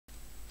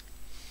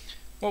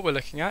What we're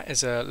looking at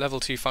is a level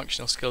 2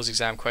 functional skills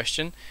exam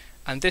question,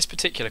 and this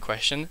particular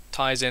question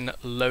ties in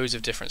loads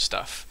of different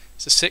stuff.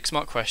 It's a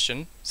 6-mark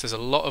question, so there's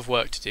a lot of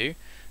work to do.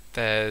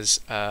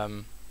 Let's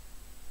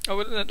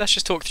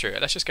just talk through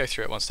it. Let's just go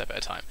through it one step at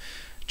a time.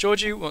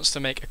 Georgie wants to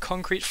make a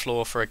concrete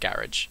floor for a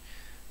garage.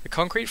 The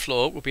concrete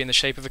floor will be in the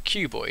shape of a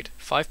cuboid,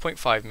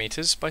 5.5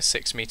 meters by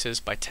 6 meters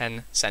by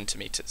 10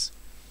 centimeters.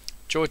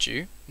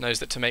 Georgie knows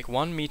that to make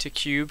 1 meter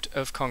cubed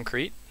of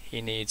concrete,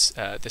 he needs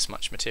this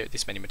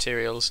many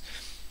materials.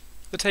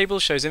 The table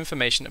shows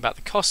information about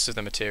the costs of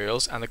the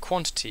materials and the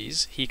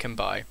quantities he can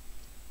buy.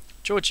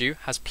 Georgie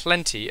has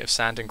plenty of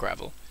sand and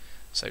gravel,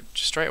 so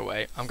just straight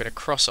away I'm going to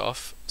cross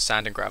off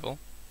sand and gravel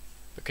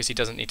because he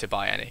doesn't need to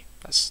buy any.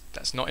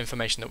 That's not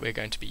information that we're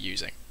going to be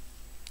using.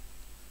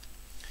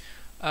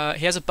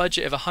 He has a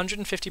budget of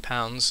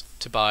 £150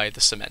 to buy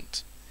the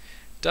cement.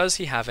 Does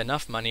he have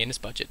enough money in his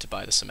budget to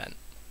buy the cement?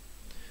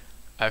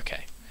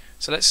 Okay,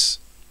 so let's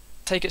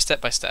take it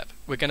step by step.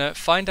 We're going to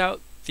find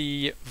out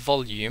the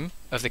volume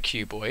of the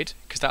cuboid,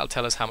 because that'll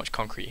tell us how much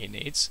concrete he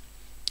needs,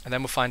 and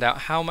then we'll find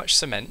out how much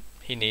cement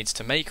he needs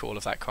to make all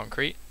of that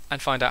concrete,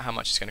 and find out how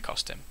much it's going to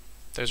cost him.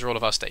 Those are all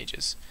of our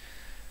stages.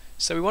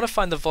 So we want to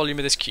find the volume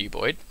of this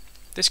cuboid.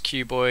 This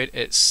cuboid,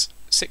 it's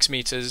 6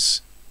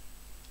 meters.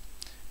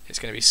 It's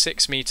going to be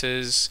 6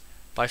 meters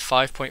by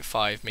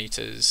 5.5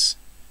 meters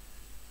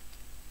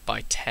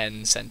by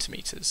 10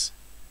 centimeters.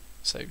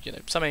 So, you know,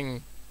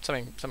 something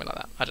like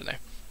that. I don't know.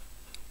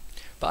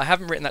 But I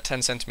haven't written that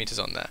 10 centimeters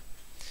on there,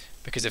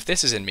 because if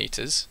this is in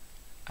meters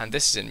and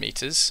this is in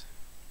meters,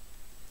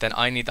 then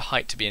I need the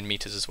height to be in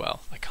meters as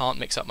well. I can't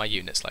mix up my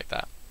units like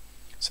that.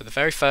 So the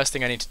very first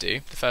thing I need to do,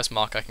 the first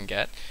mark I can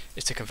get,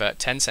 is to convert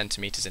 10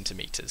 centimeters into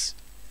meters.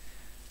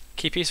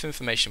 Key piece of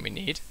information we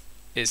need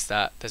is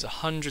that there's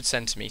 100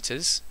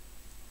 centimeters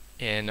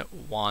in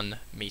 1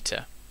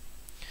 meter.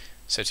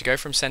 So to go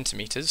from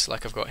centimeters,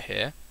 like I've got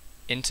here,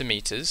 into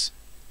meters,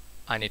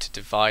 I need to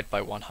divide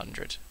by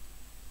 100.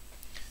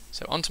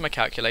 So onto my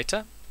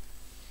calculator,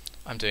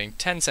 I'm doing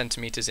 10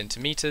 centimeters into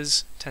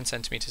meters, 10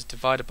 centimeters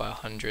divided by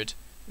 100,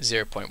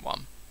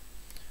 0.1.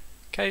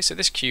 Okay, so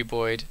this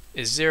cuboid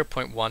is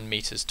 0.1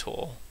 meters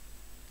tall.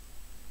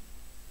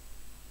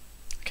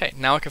 Okay,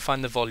 now I can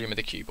find the volume of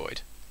the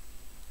cuboid.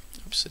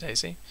 Oops, a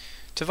daisy.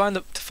 To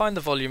find the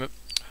volume of,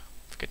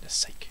 for goodness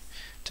sake,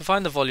 to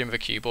find the volume of a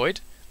cuboid,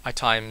 I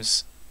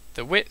times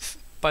the width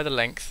by the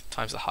length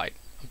times the height.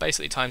 I'm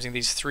basically timesing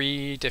these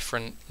 3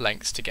 different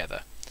lengths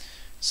together.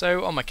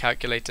 So on my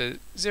calculator,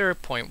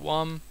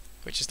 0.1,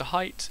 which is the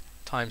height,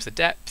 times the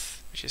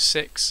depth, which is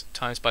 6,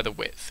 times by the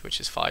width, which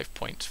is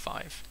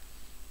 5.5.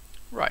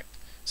 Right,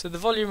 so the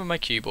volume of my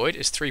cuboid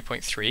is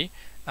 3.3,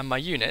 and my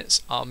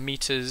units are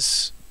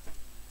meters.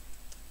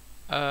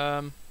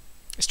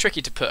 It's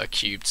tricky to put a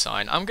cubed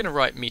sign. I'm going to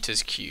write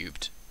meters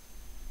cubed,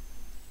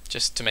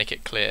 just to make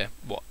it clear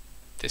what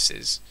this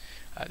is.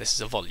 This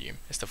is a volume.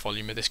 It's the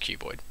volume of this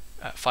cuboid.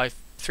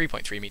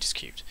 3.3 meters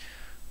cubed.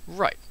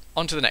 Right,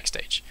 on to the next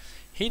stage.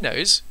 He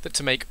knows that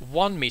to make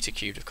 1 meter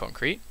cubed of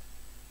concrete,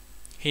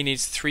 he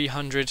needs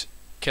 300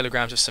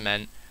 kilograms of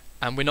cement,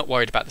 and we're not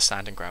worried about the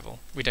sand and gravel.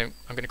 I'm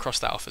going to cross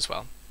that off as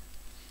well,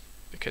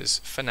 because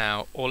for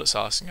now all it's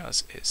asking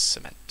us is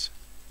cement.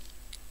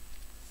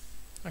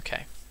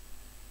 Okay,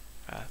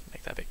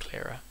 make that a bit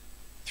clearer.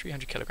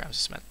 300 kilograms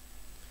of cement.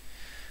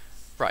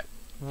 Right,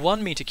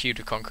 1 meter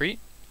cubed of concrete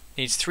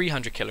needs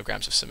 300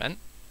 kilograms of cement.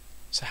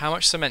 So how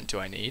much cement do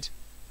I need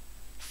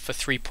for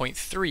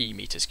 3.3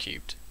 meters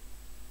cubed?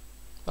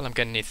 Well, I'm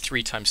going to need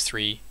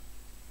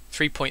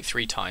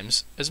 3.3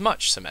 times as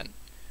much cement.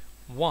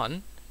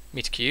 1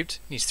 meter cubed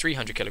needs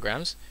 300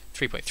 kilograms.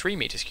 3.3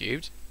 meters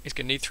cubed is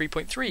going to need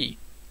 3.3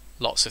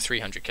 lots of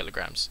 300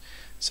 kilograms.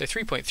 So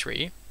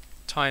 3.3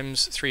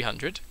 times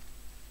 300,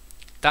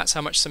 that's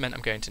how much cement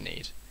I'm going to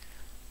need.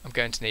 I'm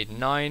going to need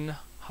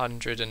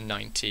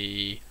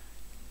 990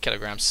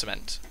 kilograms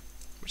cement,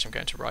 which I'm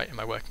going to write in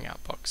my working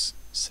out box,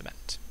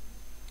 cement.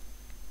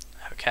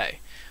 Okay,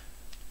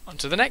 on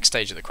to the next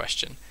stage of the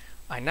question.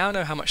 I now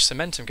know how much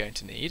cement I'm going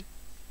to need.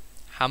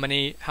 How much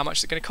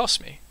is it going to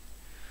cost me?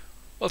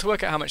 Well, to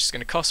work out how much it's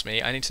going to cost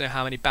me, I need to know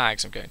how many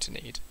bags I'm going to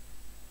need.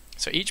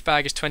 So each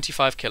bag is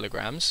 25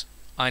 kilograms.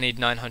 I need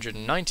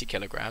 990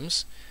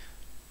 kilograms.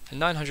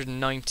 And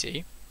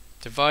 990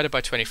 divided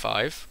by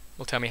 25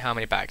 will tell me how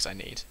many bags I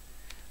need.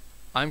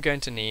 I'm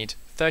going to need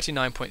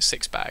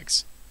 39.6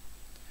 bags.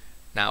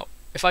 Now,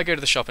 if I go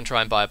to the shop and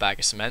try and buy a bag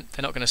of cement,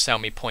 they're not going to sell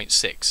me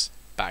 0.6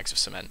 bags of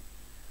cement.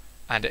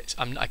 And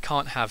I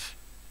can't have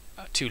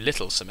too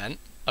little cement,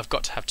 I've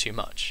got to have too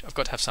much. I've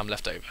got to have some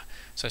left over.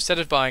 So instead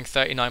of buying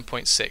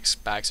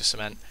 39.6 bags of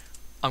cement,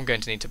 I'm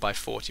going to need to buy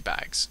 40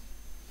 bags.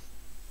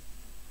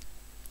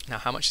 Now,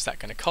 how much is that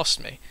going to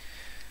cost me?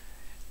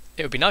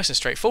 It would be nice and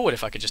straightforward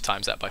if I could just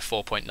times that by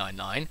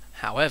 4.99.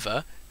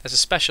 However, there's a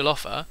special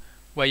offer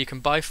where you can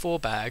buy 4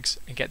 bags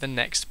and get the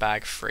next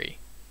bag free.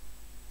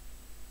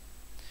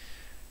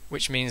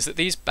 Which means that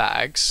these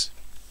bags,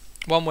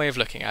 one way of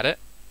looking at it,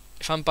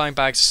 if I'm buying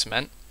bags of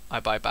cement, I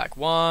buy bag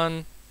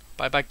 1,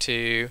 buy bag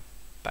 2,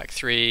 bag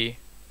 3,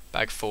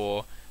 bag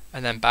 4,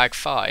 and then bag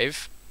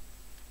 5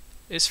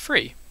 is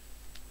free.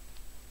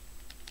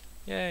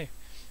 Yay.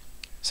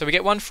 So we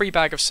get 1 free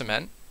bag of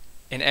cement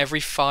in every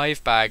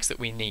 5 bags that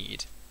we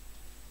need.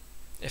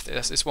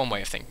 It's one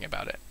way of thinking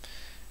about it.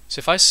 So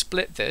if I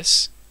split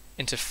this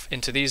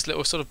into these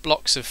little sort of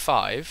blocks of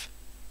 5,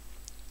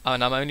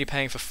 and I'm only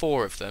paying for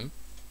 4 of them,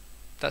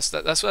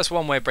 that's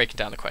one way of breaking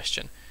down the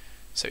question.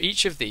 So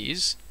each of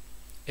these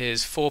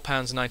is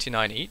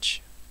 £4.99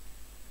 each,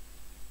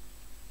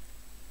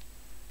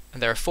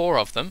 and there are 4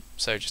 of them,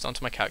 so just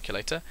onto my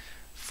calculator,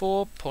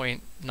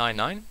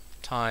 4.99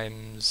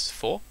 times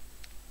 4.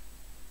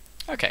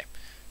 Okay,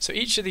 so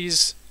each of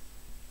these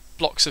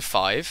blocks of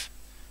 5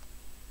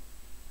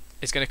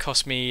 is going to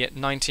cost me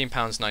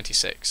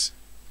 £19.96,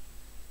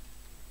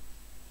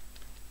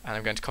 and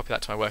I'm going to copy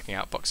that to my working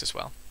out box as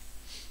well.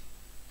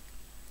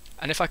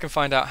 And if I can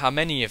find out how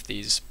many of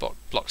these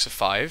blocks of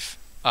 5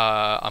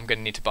 I'm going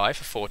to need to buy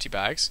for 40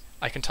 bags,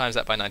 I can times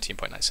that by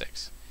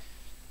 19.96.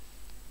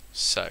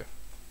 So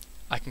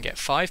I can get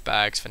 5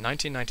 bags for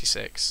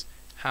 19.96.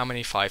 How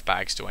many 5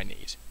 bags do I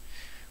need?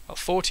 Well,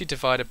 40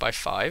 divided by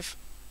 5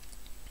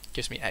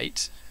 gives me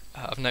 8.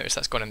 I've noticed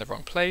that's gone in the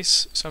wrong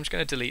place, so I'm just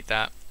going to delete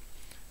that,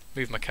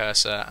 move my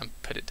cursor and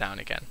put it down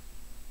again.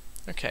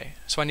 Okay,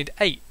 so I need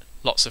 8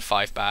 lots of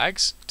 5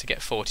 bags to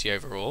get 40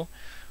 overall,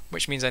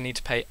 which means I need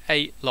to pay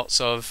 8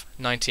 lots of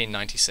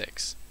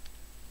 19.96.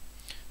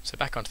 So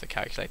back onto the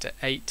calculator,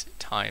 8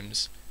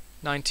 times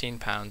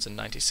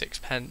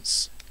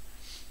 £19.96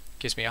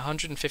 gives me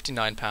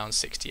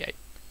 £159.68.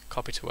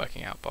 Copy to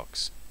working out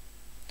box.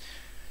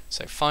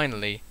 So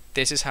finally,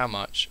 this is how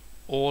much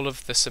all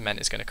of the cement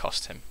is going to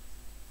cost him.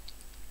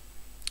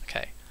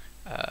 Okay,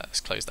 let's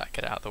close that,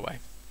 get it out of the way.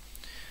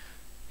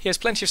 He has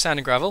plenty of sand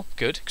and gravel,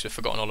 good, because we've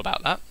forgotten all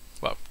about that.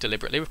 Well,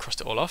 deliberately, we've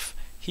crossed it all off.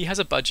 He has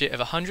a budget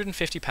of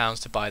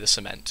 £150 to buy the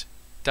cement.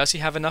 Does he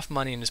have enough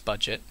money in his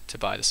budget to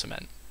buy the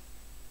cement?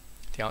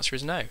 The answer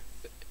is no.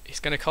 It's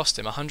going to cost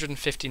him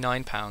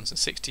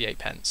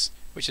 £159.68,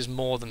 which is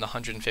more than the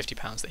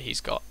 £150 that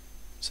he's got.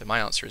 So my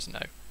answer is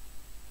no.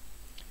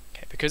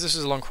 Okay, because this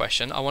is a long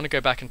question, I want to go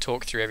back and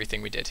talk through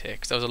everything we did here,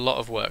 because there was a lot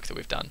of work that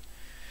we've done.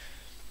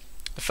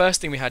 The first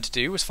thing we had to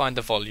do was find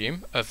the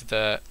volume of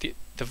the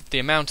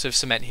amount of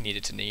cement he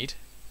needed to need.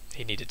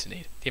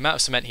 The amount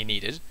of cement he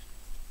needed.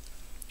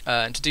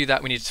 And to do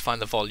that we needed to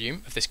find the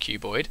volume of this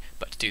cuboid,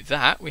 but to do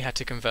that we had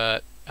to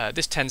convert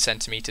this 10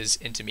 centimeters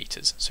into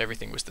meters, so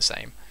everything was the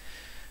same.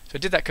 So I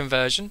did that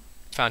conversion,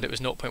 found it was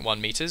 0.1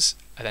 meters,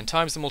 I then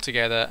times them all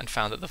together and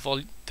found that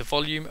the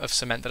volume of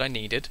cement that I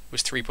needed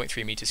was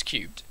 3.3 meters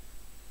cubed.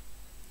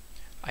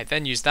 I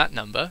then used that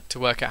number to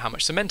work out how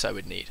much cement I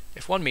would need.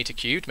 If 1 meter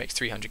cubed makes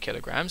 300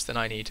 kilograms, then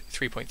I need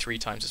 3.3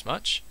 times as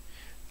much,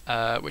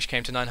 which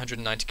came to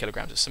 990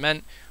 kilograms of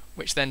cement,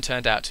 which then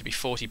turned out to be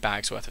 40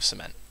 bags worth of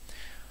cement.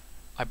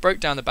 I broke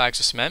down the bags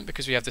of cement,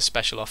 because we have this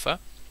special offer,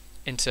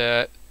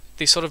 into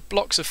these sort of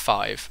blocks of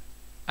 5,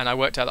 and I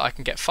worked out that I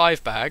can get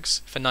 5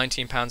 bags for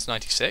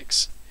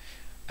 £19.96,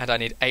 and I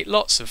need 8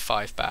 lots of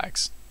 5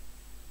 bags.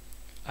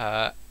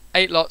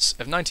 8 lots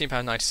of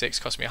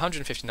 £19.96 cost me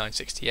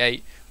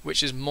 £159.68,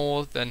 which is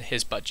more than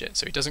his budget,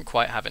 so he doesn't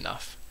quite have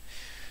enough.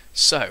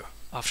 So,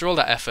 after all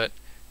that effort,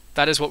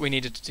 that is what we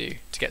needed to do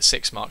to get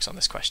 6 marks on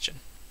this question.